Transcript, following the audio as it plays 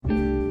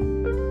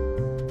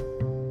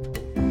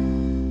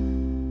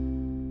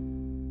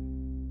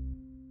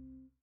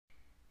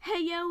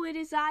it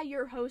is I,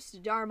 your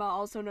host, Dharma,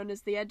 also known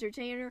as The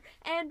Entertainer,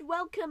 and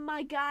welcome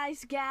my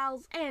guys,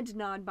 gals, and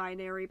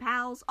non-binary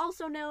pals,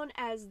 also known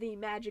as the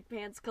Magic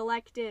Pants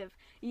Collective.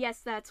 Yes,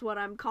 that's what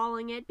I'm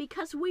calling it,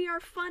 because we are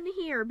fun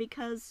here,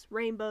 because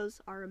rainbows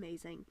are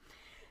amazing.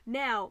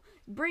 Now,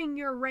 bring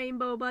your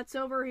rainbow butts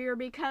over here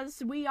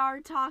because we are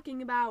talking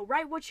about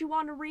write what you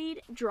want to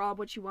read, draw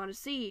what you want to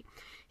see.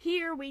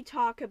 Here we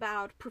talk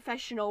about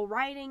professional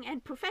writing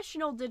and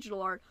professional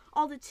digital art,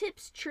 all the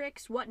tips,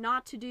 tricks, what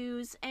not to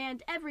do's,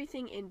 and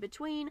everything in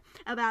between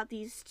about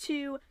these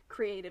two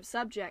creative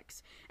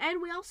subjects.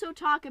 And we also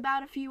talk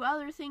about a few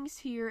other things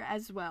here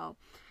as well,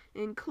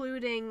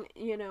 including,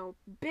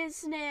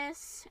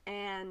 business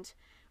and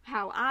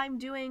how I'm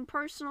doing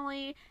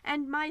personally,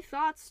 and my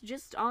thoughts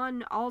just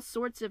on all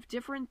sorts of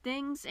different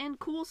things and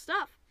cool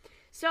stuff.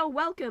 So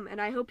welcome, and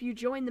I hope you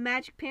join the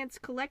Magic Pants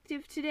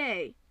Collective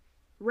today.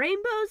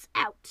 Rainbows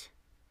out!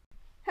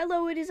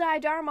 Hello, it is I,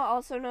 Dharma,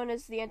 also known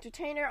as The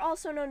Entertainer,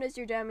 also known as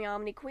your Demi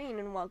Omni Queen,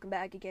 and welcome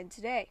back again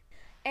today.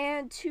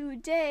 And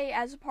today,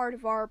 as a part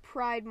of our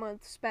Pride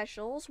Month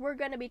specials, we're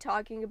going to be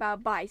talking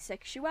about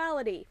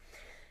bisexuality.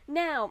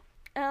 Now,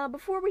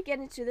 before we get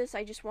into this,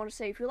 I just want to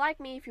say, if you like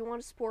me, if you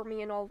want to support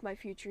me in all of my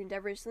future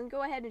endeavors, then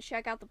go ahead and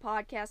check out the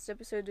podcast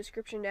episode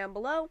description down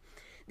below.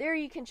 There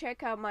you can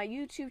check out my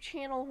YouTube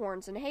channel,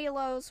 Horns and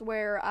Halos,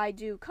 where I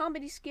do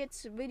comedy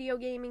skits, video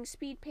gaming,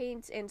 speed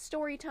paints, and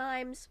story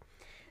times.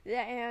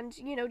 And,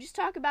 just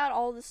talk about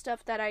all the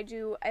stuff that I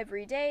do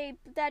every day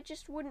that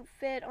just wouldn't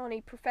fit on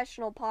a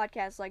professional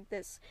podcast like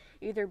this,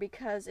 either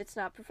because it's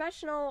not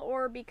professional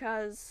or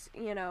because,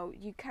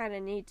 you kind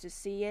of need to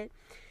see it.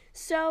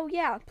 So,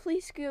 yeah,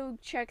 please go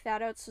check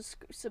that out,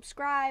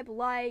 subscribe,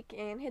 like,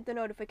 and hit the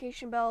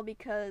notification bell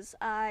because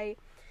I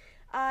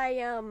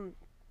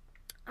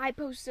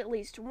post at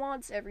least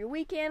once every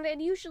weekend,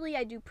 and usually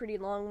I do pretty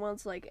long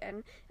ones, like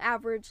an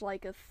average,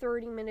 like a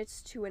 30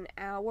 minutes to an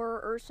hour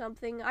or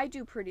something. I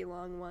do pretty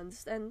long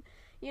ones, and,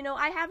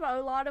 I have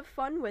a lot of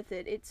fun with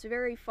it. It's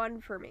very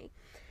fun for me.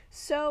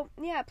 So,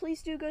 yeah,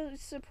 please do go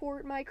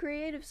support my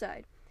creative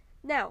side.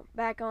 Now,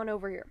 back on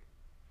over here.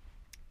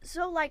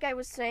 So, like I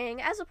was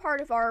saying, as a part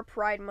of our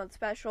Pride Month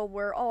special,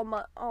 where all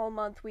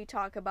month we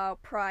talk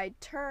about Pride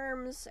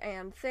terms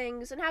and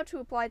things and how to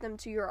apply them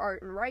to your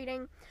art and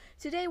writing,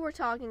 today we're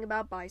talking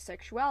about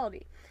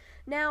bisexuality.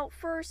 Now,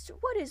 first,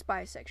 what is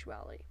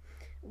bisexuality?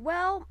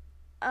 Well,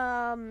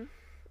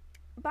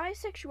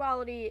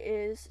 bisexuality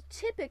is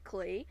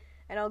typically,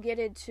 and I'll get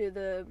into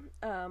the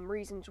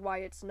reasons why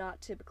it's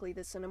not typically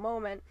this in a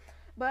moment,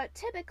 but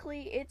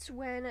typically it's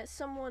when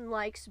someone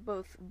likes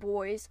both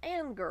boys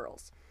and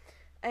girls.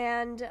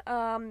 And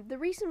the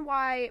reason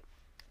why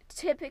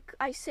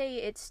I say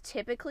it's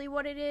typically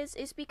what it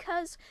is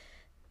because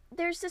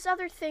there's this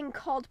other thing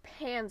called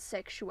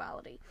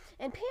pansexuality.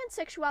 And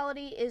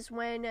pansexuality is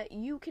when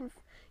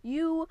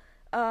you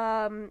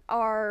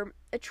are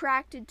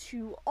attracted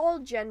to all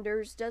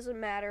genders, doesn't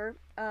matter,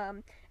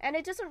 and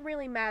it doesn't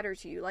really matter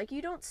to you. Like,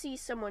 you don't see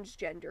someone's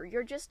gender,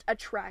 you're just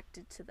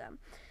attracted to them.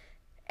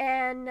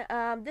 And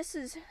this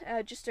is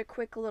just a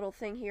quick little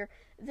thing here.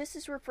 This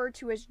is referred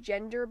to as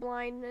gender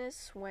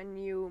blindness, when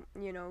you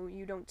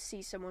don't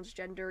see someone's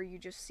gender, you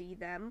just see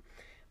them.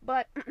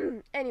 But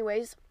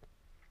anyways,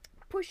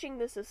 pushing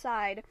this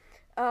aside,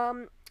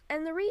 and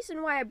the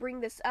reason why I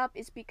bring this up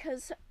is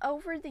because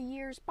over the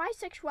years,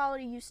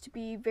 bisexuality used to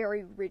be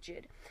very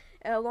rigid,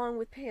 along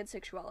with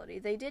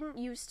pansexuality. They didn't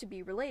used to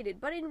be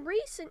related, but in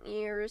recent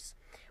years,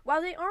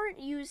 while they aren't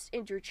used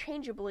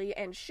interchangeably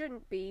and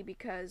shouldn't be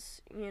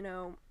because,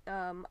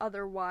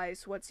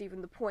 otherwise what's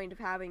even the point of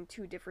having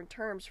two different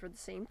terms for the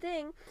same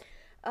thing,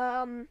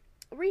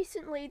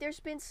 recently there's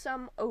been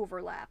some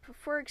overlap.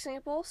 For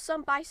example,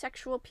 some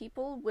bisexual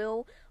people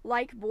will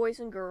like boys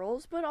and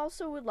girls, but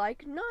also would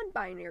like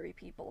non-binary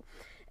people.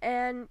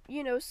 And,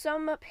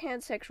 some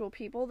pansexual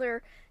people,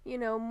 they're,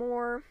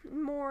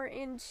 more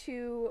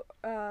into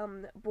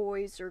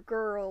boys or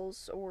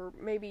girls, or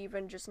maybe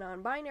even just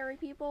non-binary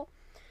people.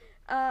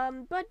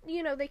 But,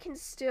 they can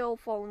still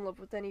fall in love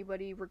with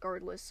anybody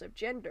regardless of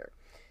gender.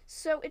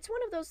 So it's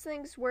one of those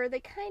things where they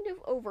kind of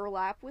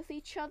overlap with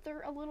each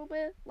other a little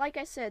bit. Like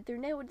I said,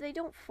 they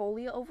don't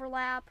fully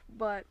overlap,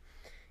 but,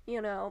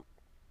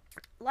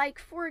 like,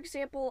 for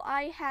example,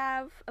 I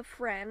have a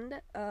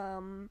friend,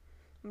 I'm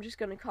just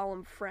gonna call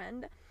him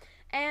friend,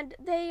 and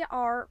they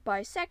are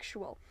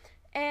bisexual.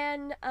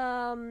 And,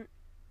 they're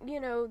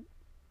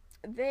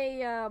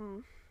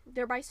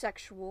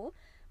bisexual,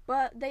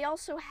 but they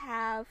also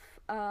have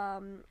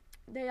a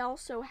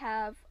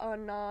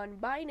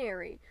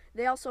non-binary.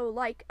 They also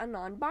like a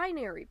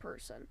non-binary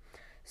person.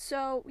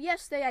 So,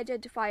 yes, they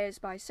identify as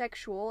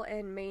bisexual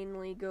and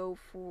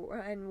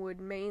would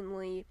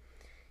mainly,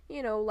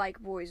 like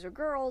boys or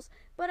girls,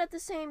 but at the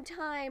same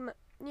time,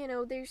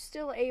 they're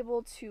still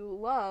able to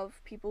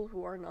love people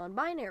who are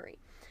non-binary.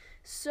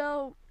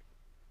 So,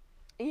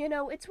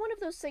 it's one of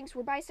those things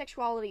where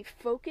bisexuality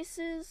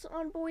focuses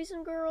on boys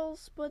and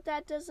girls, but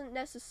that doesn't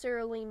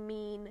necessarily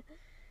mean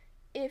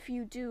if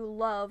you do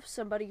love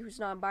somebody who's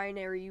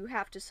non-binary, you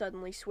have to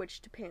suddenly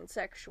switch to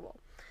pansexual.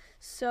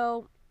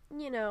 So,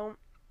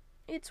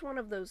 it's one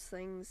of those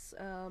things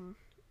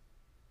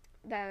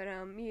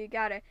that you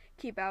gotta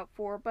keep out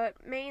for.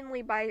 But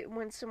mainly,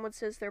 when someone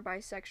says they're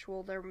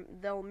bisexual,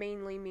 they'll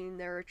mainly mean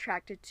they're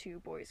attracted to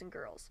boys and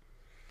girls.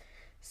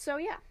 So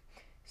yeah.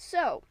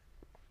 So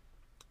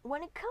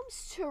when it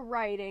comes to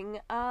writing,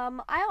 I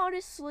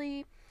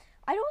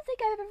don't think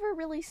I've ever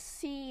really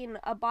seen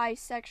a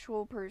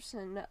bisexual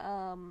person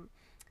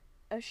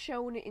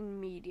shown in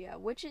media,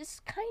 which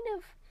is kind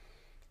of,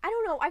 I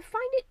don't know, I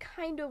find it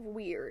kind of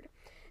weird.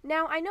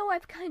 Now, I know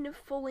I've kind of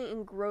fully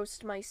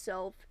engrossed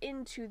myself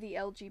into the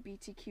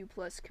LGBTQ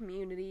plus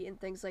community and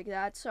things like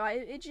that, so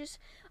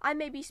I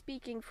may be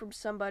speaking from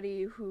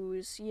somebody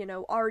who's,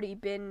 already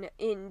been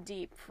in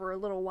deep for a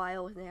little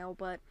while now,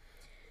 but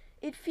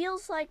it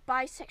feels like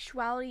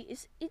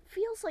bisexuality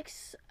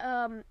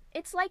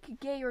it's like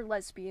gay or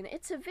lesbian.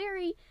 It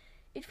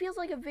feels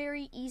like a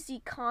very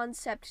easy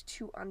concept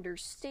to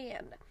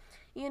understand.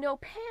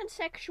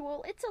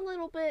 Pansexual, it's a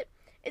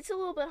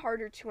little bit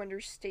harder to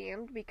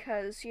understand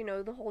because,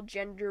 the whole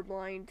gender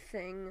blind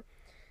thing,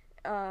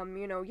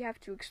 you have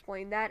to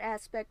explain that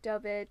aspect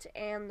of it,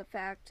 and the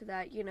fact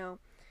that,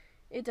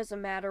 it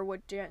doesn't matter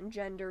what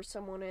gender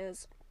someone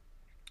is.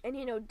 And,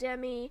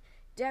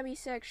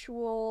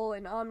 demisexual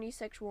and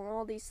omnisexual and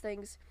all these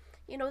things,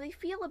 they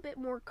feel a bit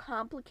more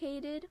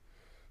complicated.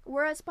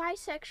 Whereas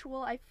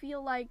bisexual, I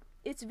feel like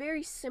it's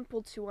very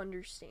simple to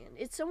understand.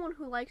 It's someone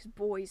who likes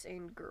boys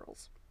and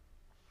girls.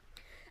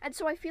 And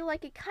so I feel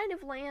like it kind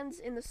of lands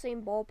in the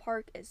same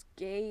ballpark as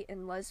gay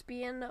and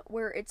lesbian,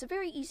 where it's a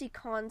very easy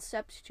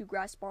concept to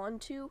grasp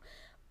onto,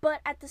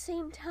 but at the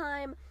same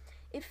time,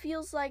 it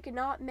feels like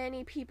not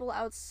many people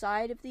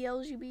outside of the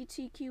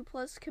LGBTQ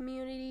plus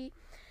community,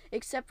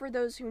 except for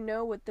those who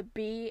know what the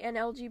B in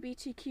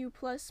LGBTQ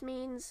plus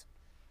means,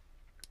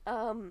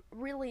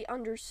 really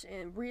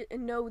understand,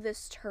 know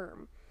this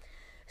term.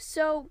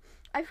 So,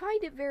 I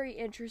find it very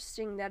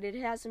interesting that it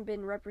hasn't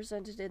been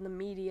represented in the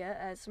media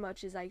as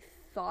much as I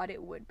thought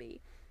it would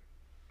be.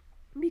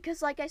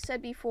 Because, like I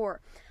said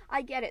before,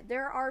 I get it.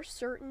 There are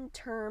certain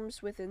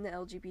terms within the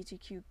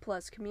LGBTQ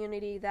plus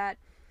community that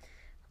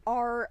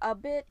are a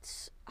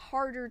bit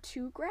harder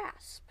to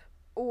grasp.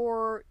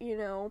 Or,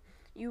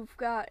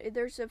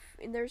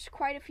 there's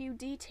quite a few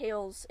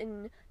details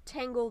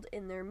entangled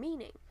in their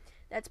meaning.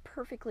 That's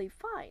perfectly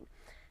fine.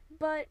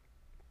 But,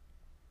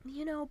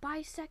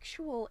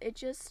 bisexual,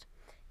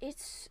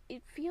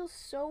 it feels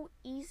so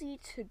easy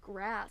to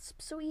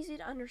grasp, so easy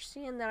to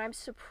understand, that I'm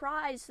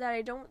surprised that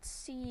I don't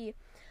see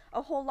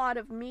a whole lot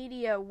of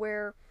media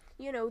where,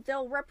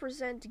 they'll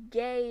represent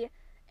gay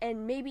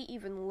and maybe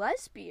even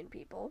lesbian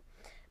people,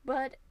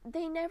 but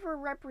they never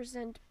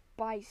represent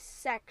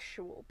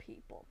bisexual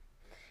people.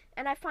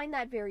 And I find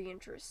that very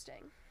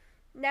interesting.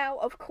 Now,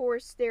 of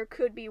course, there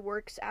could be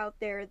works out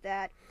there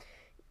that,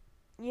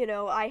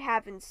 I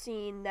haven't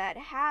seen that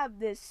have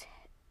this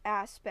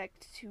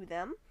aspect to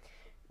them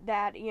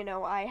that,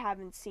 I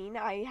haven't seen.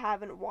 I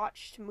haven't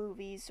watched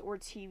movies or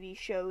TV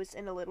shows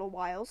in a little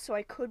while, so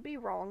I could be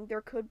wrong.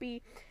 There could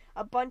be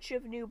a bunch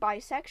of new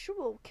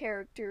bisexual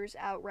characters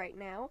out right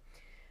now,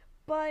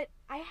 but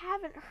I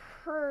haven't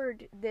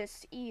heard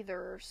this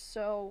either,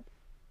 so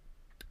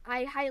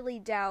I highly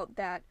doubt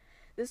that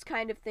this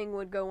kind of thing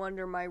would go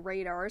under my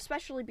radar,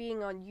 especially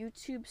being on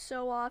YouTube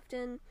so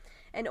often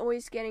and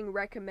always getting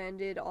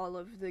recommended all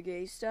of the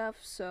gay stuff.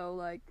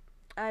 So,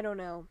 I don't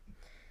know.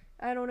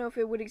 I don't know if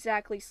it would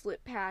exactly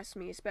slip past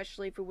me,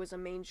 especially if it was a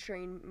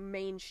mainstream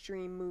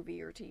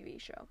movie or TV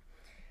show.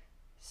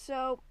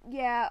 So,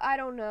 yeah, I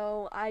don't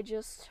know. I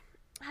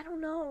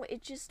don't know.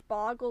 It just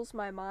boggles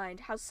my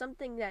mind how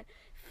something that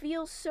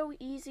feels so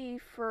easy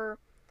for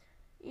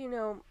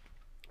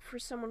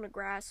someone to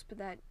grasp,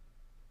 that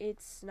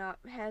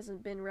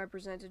hasn't been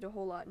represented a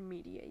whole lot in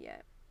media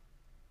yet.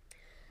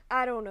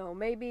 I don't know,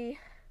 maybe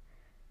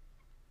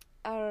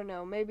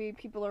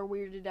people are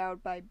weirded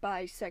out by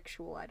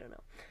bisexual, I don't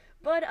know.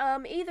 But,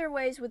 either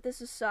ways, with this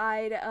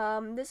aside,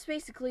 this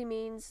basically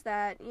means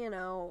that,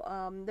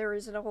 there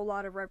isn't a whole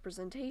lot of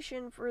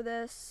representation for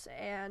this,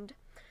 and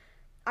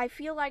I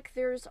feel like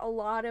there's a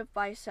lot of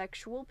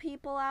bisexual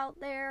people out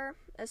there,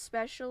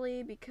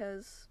 especially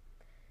because,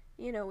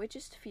 it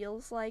just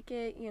feels like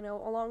it,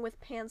 along with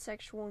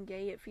pansexual and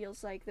gay, it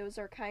feels like those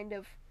are kind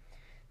of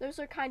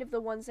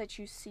the ones that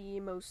you see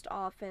most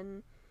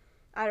often.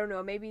 I don't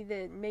know, maybe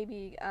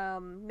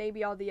all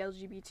the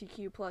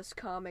LGBTQ plus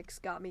comics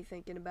got me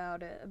thinking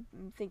about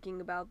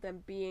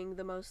them being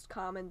the most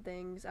common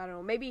things. I don't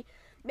know, maybe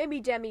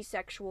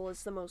demisexual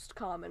is the most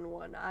common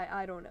one.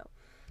 I don't know.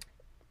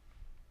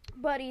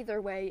 But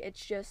either way,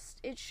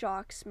 it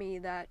shocks me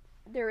that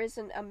there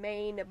isn't a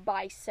main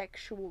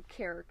bisexual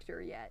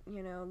character yet.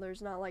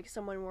 There's not like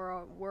someone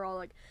we're all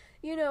like,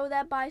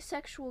 that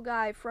bisexual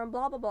guy from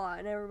blah blah blah,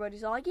 and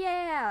everybody's all like,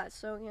 yeah.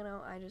 So,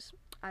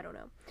 I don't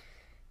know.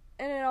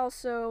 And it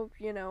also,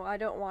 I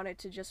don't want it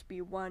to just be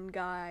one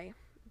guy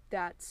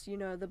that's, the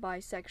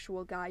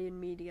bisexual guy in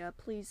media.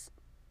 Please,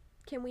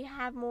 can we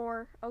have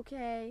more?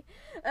 Okay.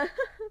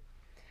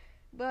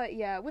 But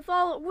yeah, with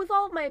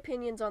all of my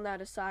opinions on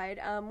that aside,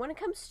 when it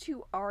comes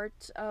to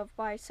art of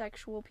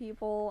bisexual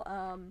people,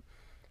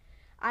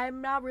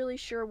 I'm not really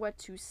sure what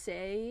to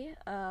say.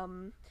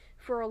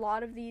 For a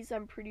lot of these,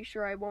 I'm pretty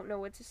sure I won't know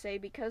what to say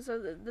because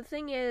of the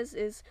thing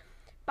is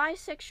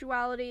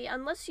bisexuality,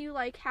 unless you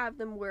like have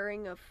them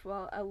wearing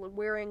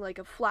wearing like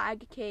a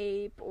flag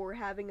cape or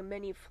having a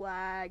mini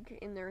flag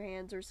in their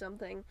hands or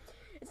something,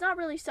 it's not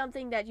really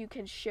something that you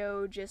can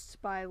show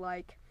just by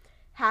like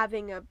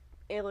having a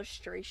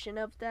illustration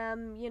of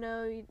them.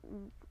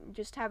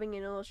 Just having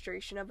an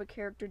illustration of a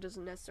character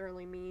doesn't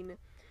necessarily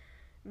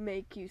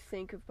make you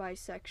think of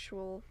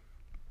bisexual,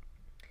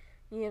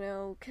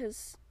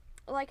 because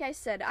like I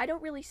said, I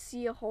don't really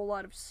see a whole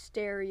lot of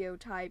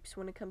stereotypes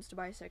when it comes to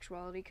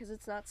bisexuality because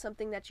it's not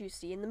something that you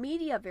see in the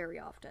media very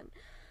often.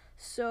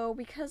 So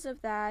because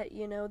of that,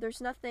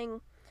 there's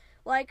nothing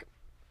like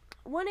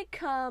when it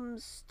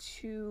comes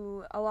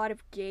to a lot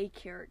of gay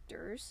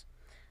characters,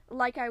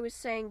 like I was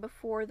saying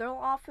before, they'll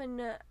often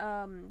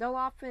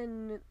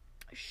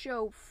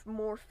show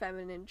more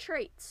feminine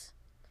traits.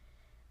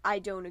 I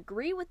don't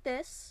agree with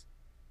this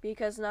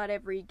because not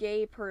every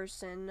gay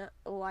person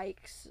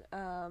likes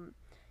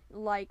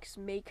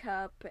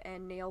makeup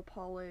and nail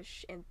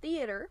polish and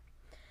theater.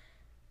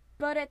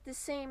 But at the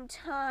same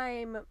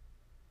time,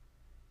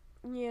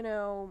 I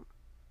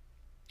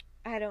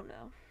don't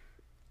know.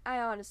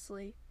 I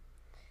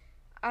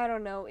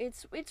don't know.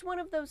 It's one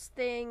of those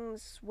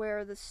things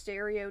where the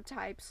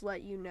stereotypes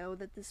let you know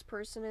that this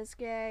person is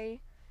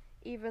gay,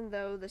 even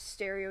though the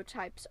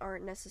stereotypes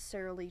aren't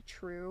necessarily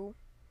true.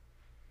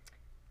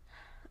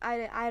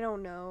 I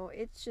don't know.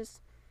 It's just,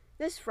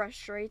 this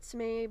frustrates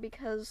me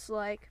because,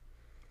 like,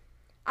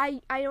 I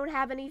don't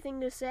have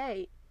anything to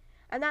say.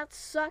 And that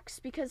sucks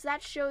because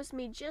that shows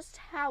me just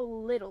how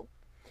little,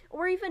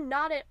 or even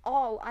not at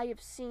all, I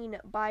have seen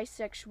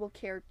bisexual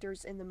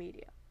characters in the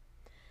media.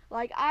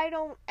 Like, I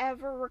don't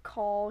ever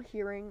recall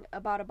hearing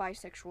about a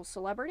bisexual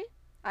celebrity.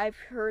 I've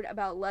heard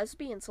about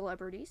lesbian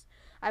celebrities.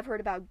 I've heard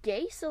about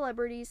gay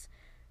celebrities.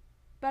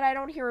 But I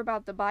don't hear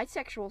about the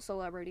bisexual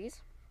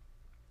celebrities.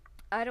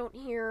 I don't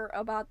hear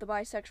about the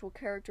bisexual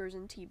characters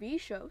in TV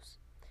shows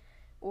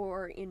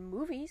or in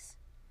movies.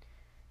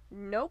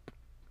 Nope.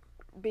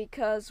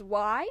 Because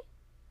why?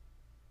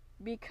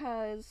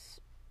 Because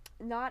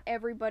not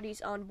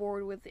everybody's on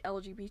board with the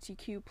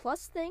LGBTQ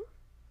plus thing.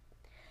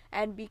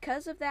 And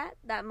because of that,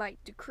 that might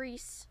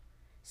decrease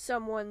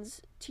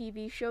someone's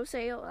TV show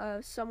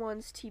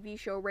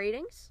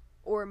ratings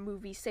or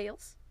movie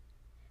sales.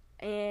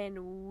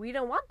 And we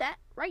don't want that,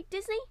 right,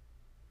 Disney?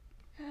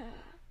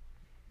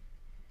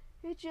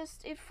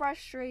 It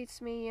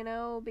frustrates me,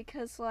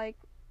 because like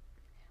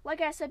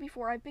I said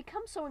before, I've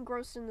become so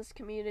engrossed in this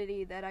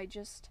community that I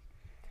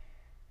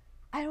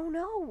don't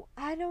know.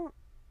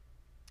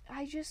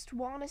 I just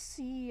want to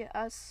see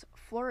us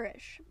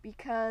flourish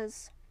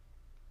because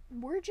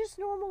we're just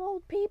normal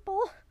old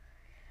people.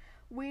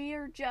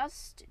 We're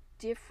just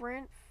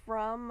different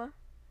from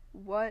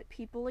what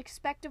people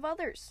expect of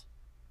others.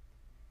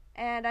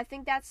 And I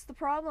think that's the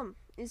problem,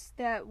 is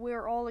that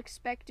we're all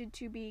expected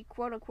to be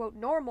quote-unquote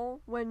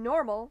normal when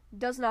normal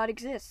does not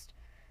exist.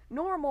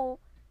 Normal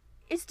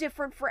is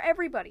different for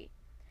everybody.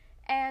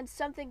 And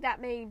something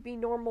that may be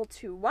normal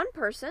to one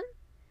person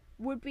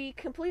would be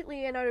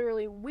completely and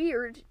utterly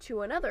weird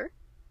to another.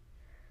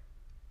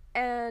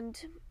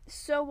 And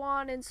so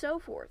on and so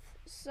forth.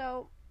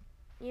 So,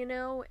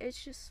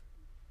 it's just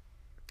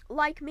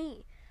like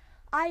me.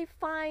 I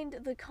find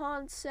the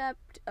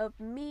concept of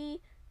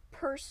me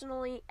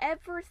personally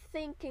ever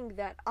thinking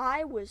that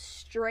I was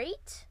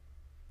straight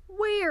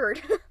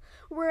weird.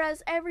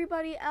 Whereas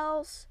everybody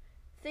else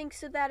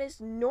thinks that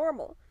is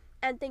normal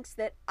and thinks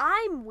that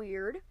I'm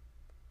weird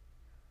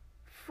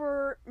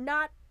for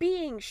not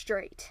being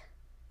straight.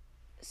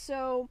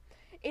 So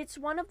it's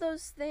one of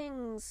those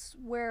things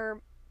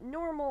where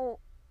normal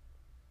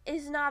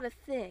is not a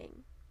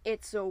thing.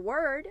 It's a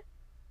word,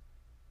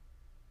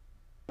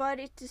 but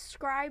it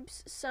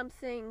describes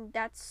something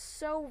that's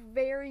so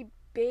very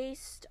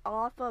based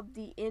off of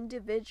the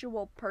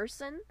individual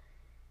person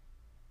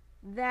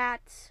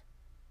that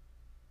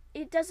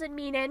it doesn't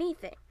mean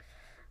anything.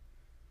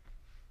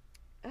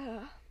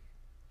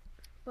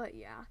 But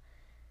yeah.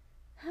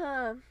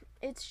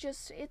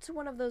 It's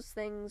one of those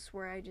things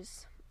where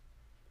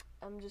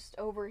I'm just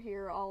over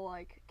here all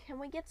like, can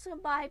we get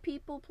some bi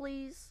people,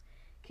 please?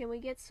 Can we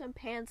get some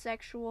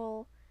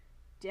pansexual,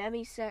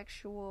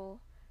 demisexual,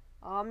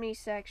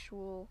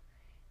 omnisexual,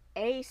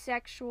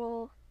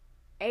 asexual,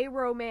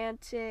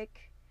 aromantic,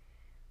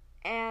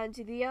 and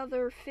the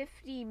other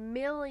 50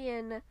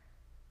 million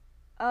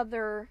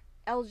other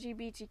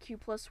LGBTQ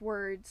plus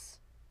words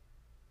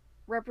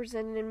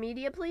represented in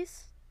media,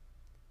 please?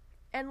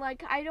 And,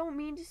 like, I don't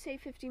mean to say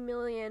 50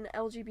 million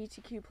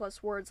LGBTQ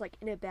plus words, like,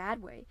 in a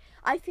bad way.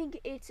 I think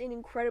it's an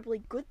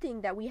incredibly good thing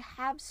that we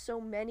have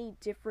so many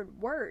different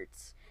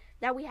words,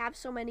 that we have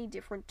so many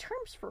different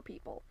terms for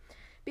people,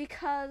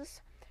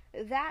 because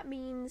that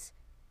means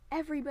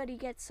everybody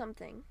gets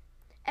something.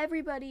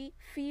 everybody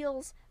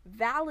feels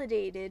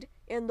validated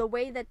in the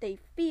way that they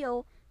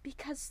feel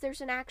because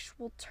there's an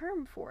actual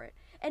term for it.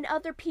 And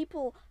other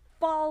people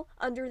fall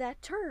under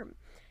that term.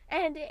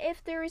 And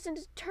if there isn't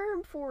a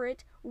term for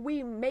it,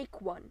 we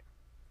make one.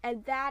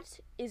 And that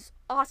is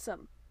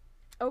awesome.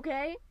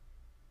 Okay?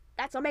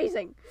 That's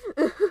amazing.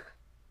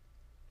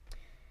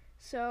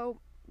 So,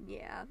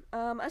 yeah.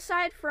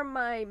 Aside from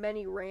my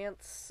many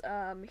rants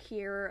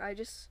here, I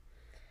just,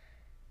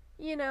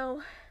 you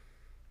know,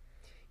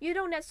 you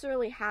don't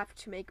necessarily have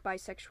to make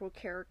bisexual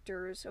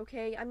characters,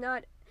 okay?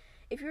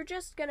 If you're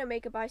just gonna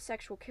make a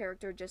bisexual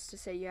character just to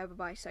say you have a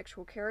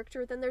bisexual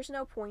character, then there's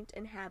no point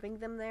in having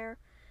them there.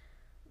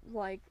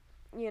 Like,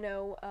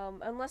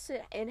 unless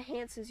it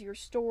enhances your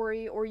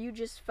story, or you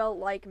just felt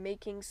like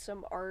making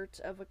some art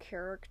of a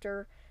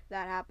character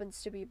that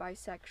happens to be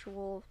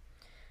bisexual,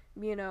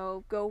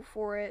 go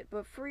for it.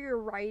 But for your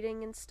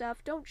writing and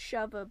stuff, don't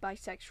shove a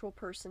bisexual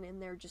person in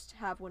there just to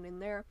have one in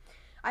there.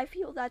 I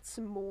feel that's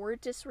more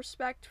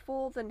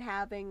disrespectful than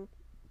having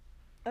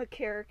a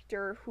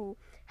character who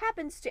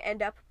happens to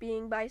end up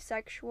being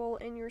bisexual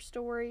in your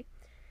story.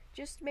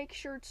 Just make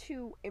sure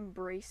to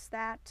embrace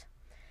that.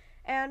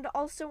 And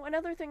also,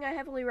 another thing I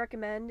heavily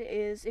recommend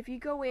is if you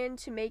go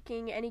into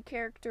making any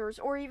characters,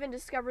 or even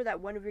discover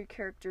that one of your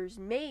characters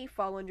may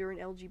fall under an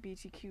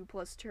LGBTQ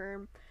plus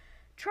term,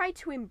 try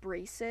to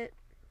embrace it.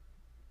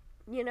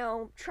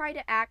 Try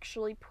to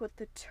actually put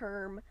the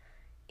term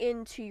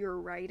into your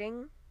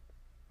writing.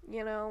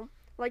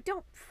 Like,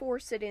 don't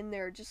force it in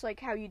there, just like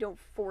how you don't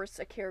force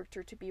a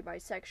character to be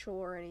bisexual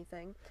or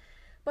anything.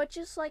 But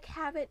just, like,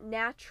 have it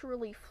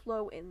naturally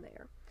flow in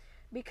there.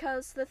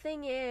 Because the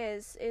thing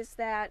is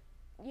that,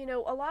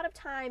 a lot of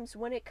times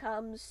when it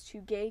comes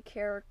to gay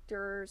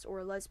characters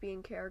or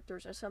lesbian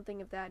characters or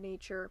something of that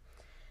nature,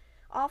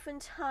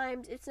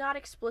 oftentimes it's not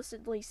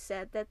explicitly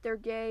said that they're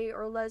gay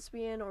or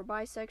lesbian or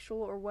bisexual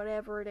or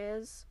whatever it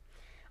is.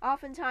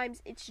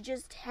 Oftentimes it's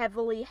just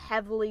heavily,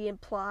 heavily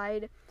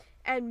implied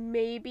and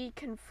maybe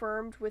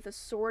confirmed with a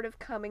sort of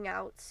coming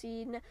out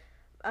scene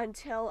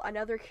until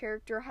another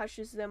character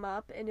hushes them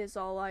up and is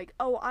all like,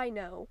 oh, I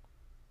know.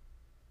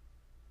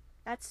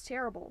 That's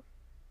terrible.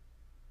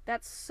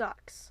 That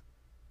sucks.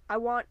 I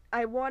want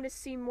to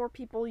see more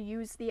people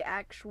use the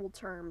actual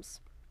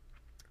terms.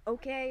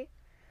 Okay?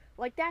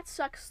 Like, that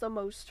sucks the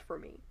most for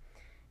me.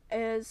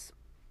 Is,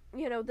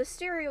 the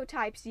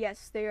stereotypes,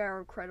 yes, they are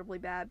incredibly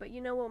bad, but you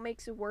know what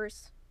makes it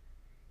worse?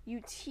 You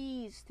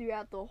tease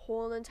throughout the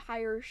whole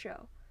entire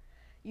show.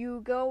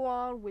 You go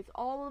on with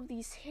all of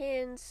these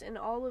hints and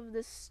all of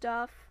this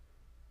stuff,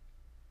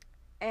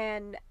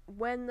 and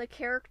when the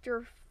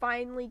character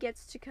finally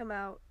gets to come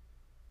out,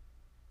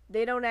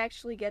 they don't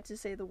actually get to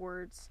say the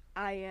words,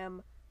 I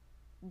am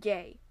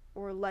gay,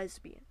 or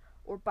lesbian,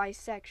 or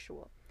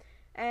bisexual.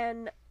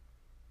 And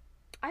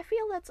I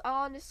feel that's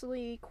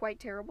honestly quite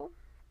terrible.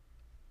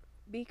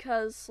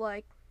 Because,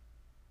 like,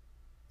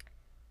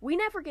 we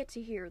never get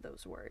to hear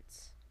those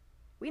words.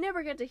 We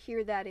never get to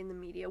hear that in the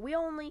media.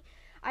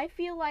 I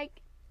feel like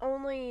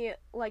only,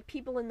 like,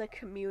 people in the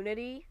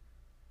community,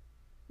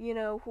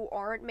 who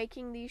aren't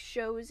making these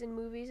shows and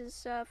movies and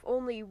stuff,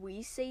 only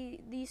we say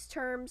these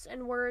terms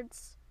and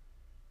words.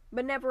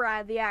 But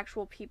never the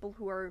actual people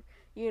who are,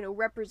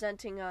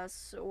 representing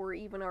us or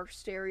even our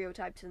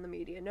stereotypes in the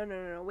media.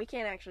 No. We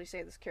can't actually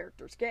say this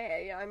character's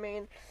gay. I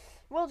mean,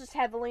 we'll just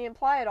heavily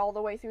imply it all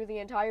the way through the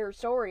entire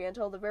story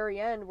until the very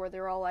end where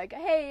they're all like,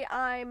 hey,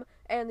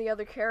 and the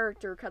other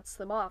character cuts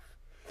them off.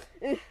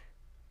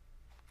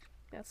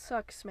 That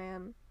sucks,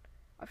 man.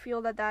 I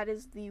feel that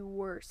is the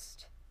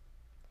worst.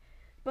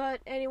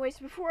 But anyways,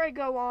 before I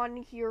go on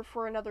here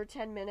for another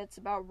 10 minutes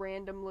about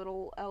random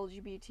little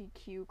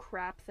LGBTQ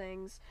crap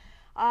things,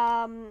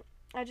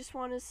 I just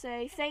want to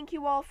say thank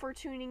you all for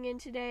tuning in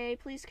today.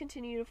 Please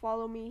continue to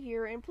follow me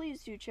here, and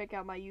please do check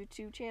out my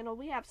YouTube channel.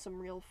 We have some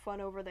real fun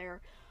over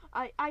there.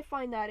 I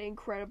find that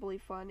incredibly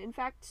fun. In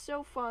fact,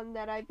 so fun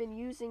that I've been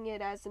using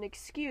it as an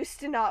excuse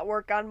to not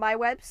work on my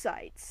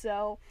website.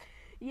 So,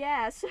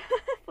 yes,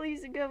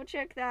 please go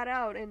check that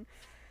out and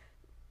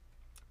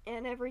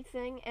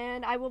everything,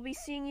 and I will be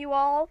seeing you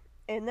all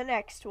in the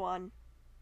next one.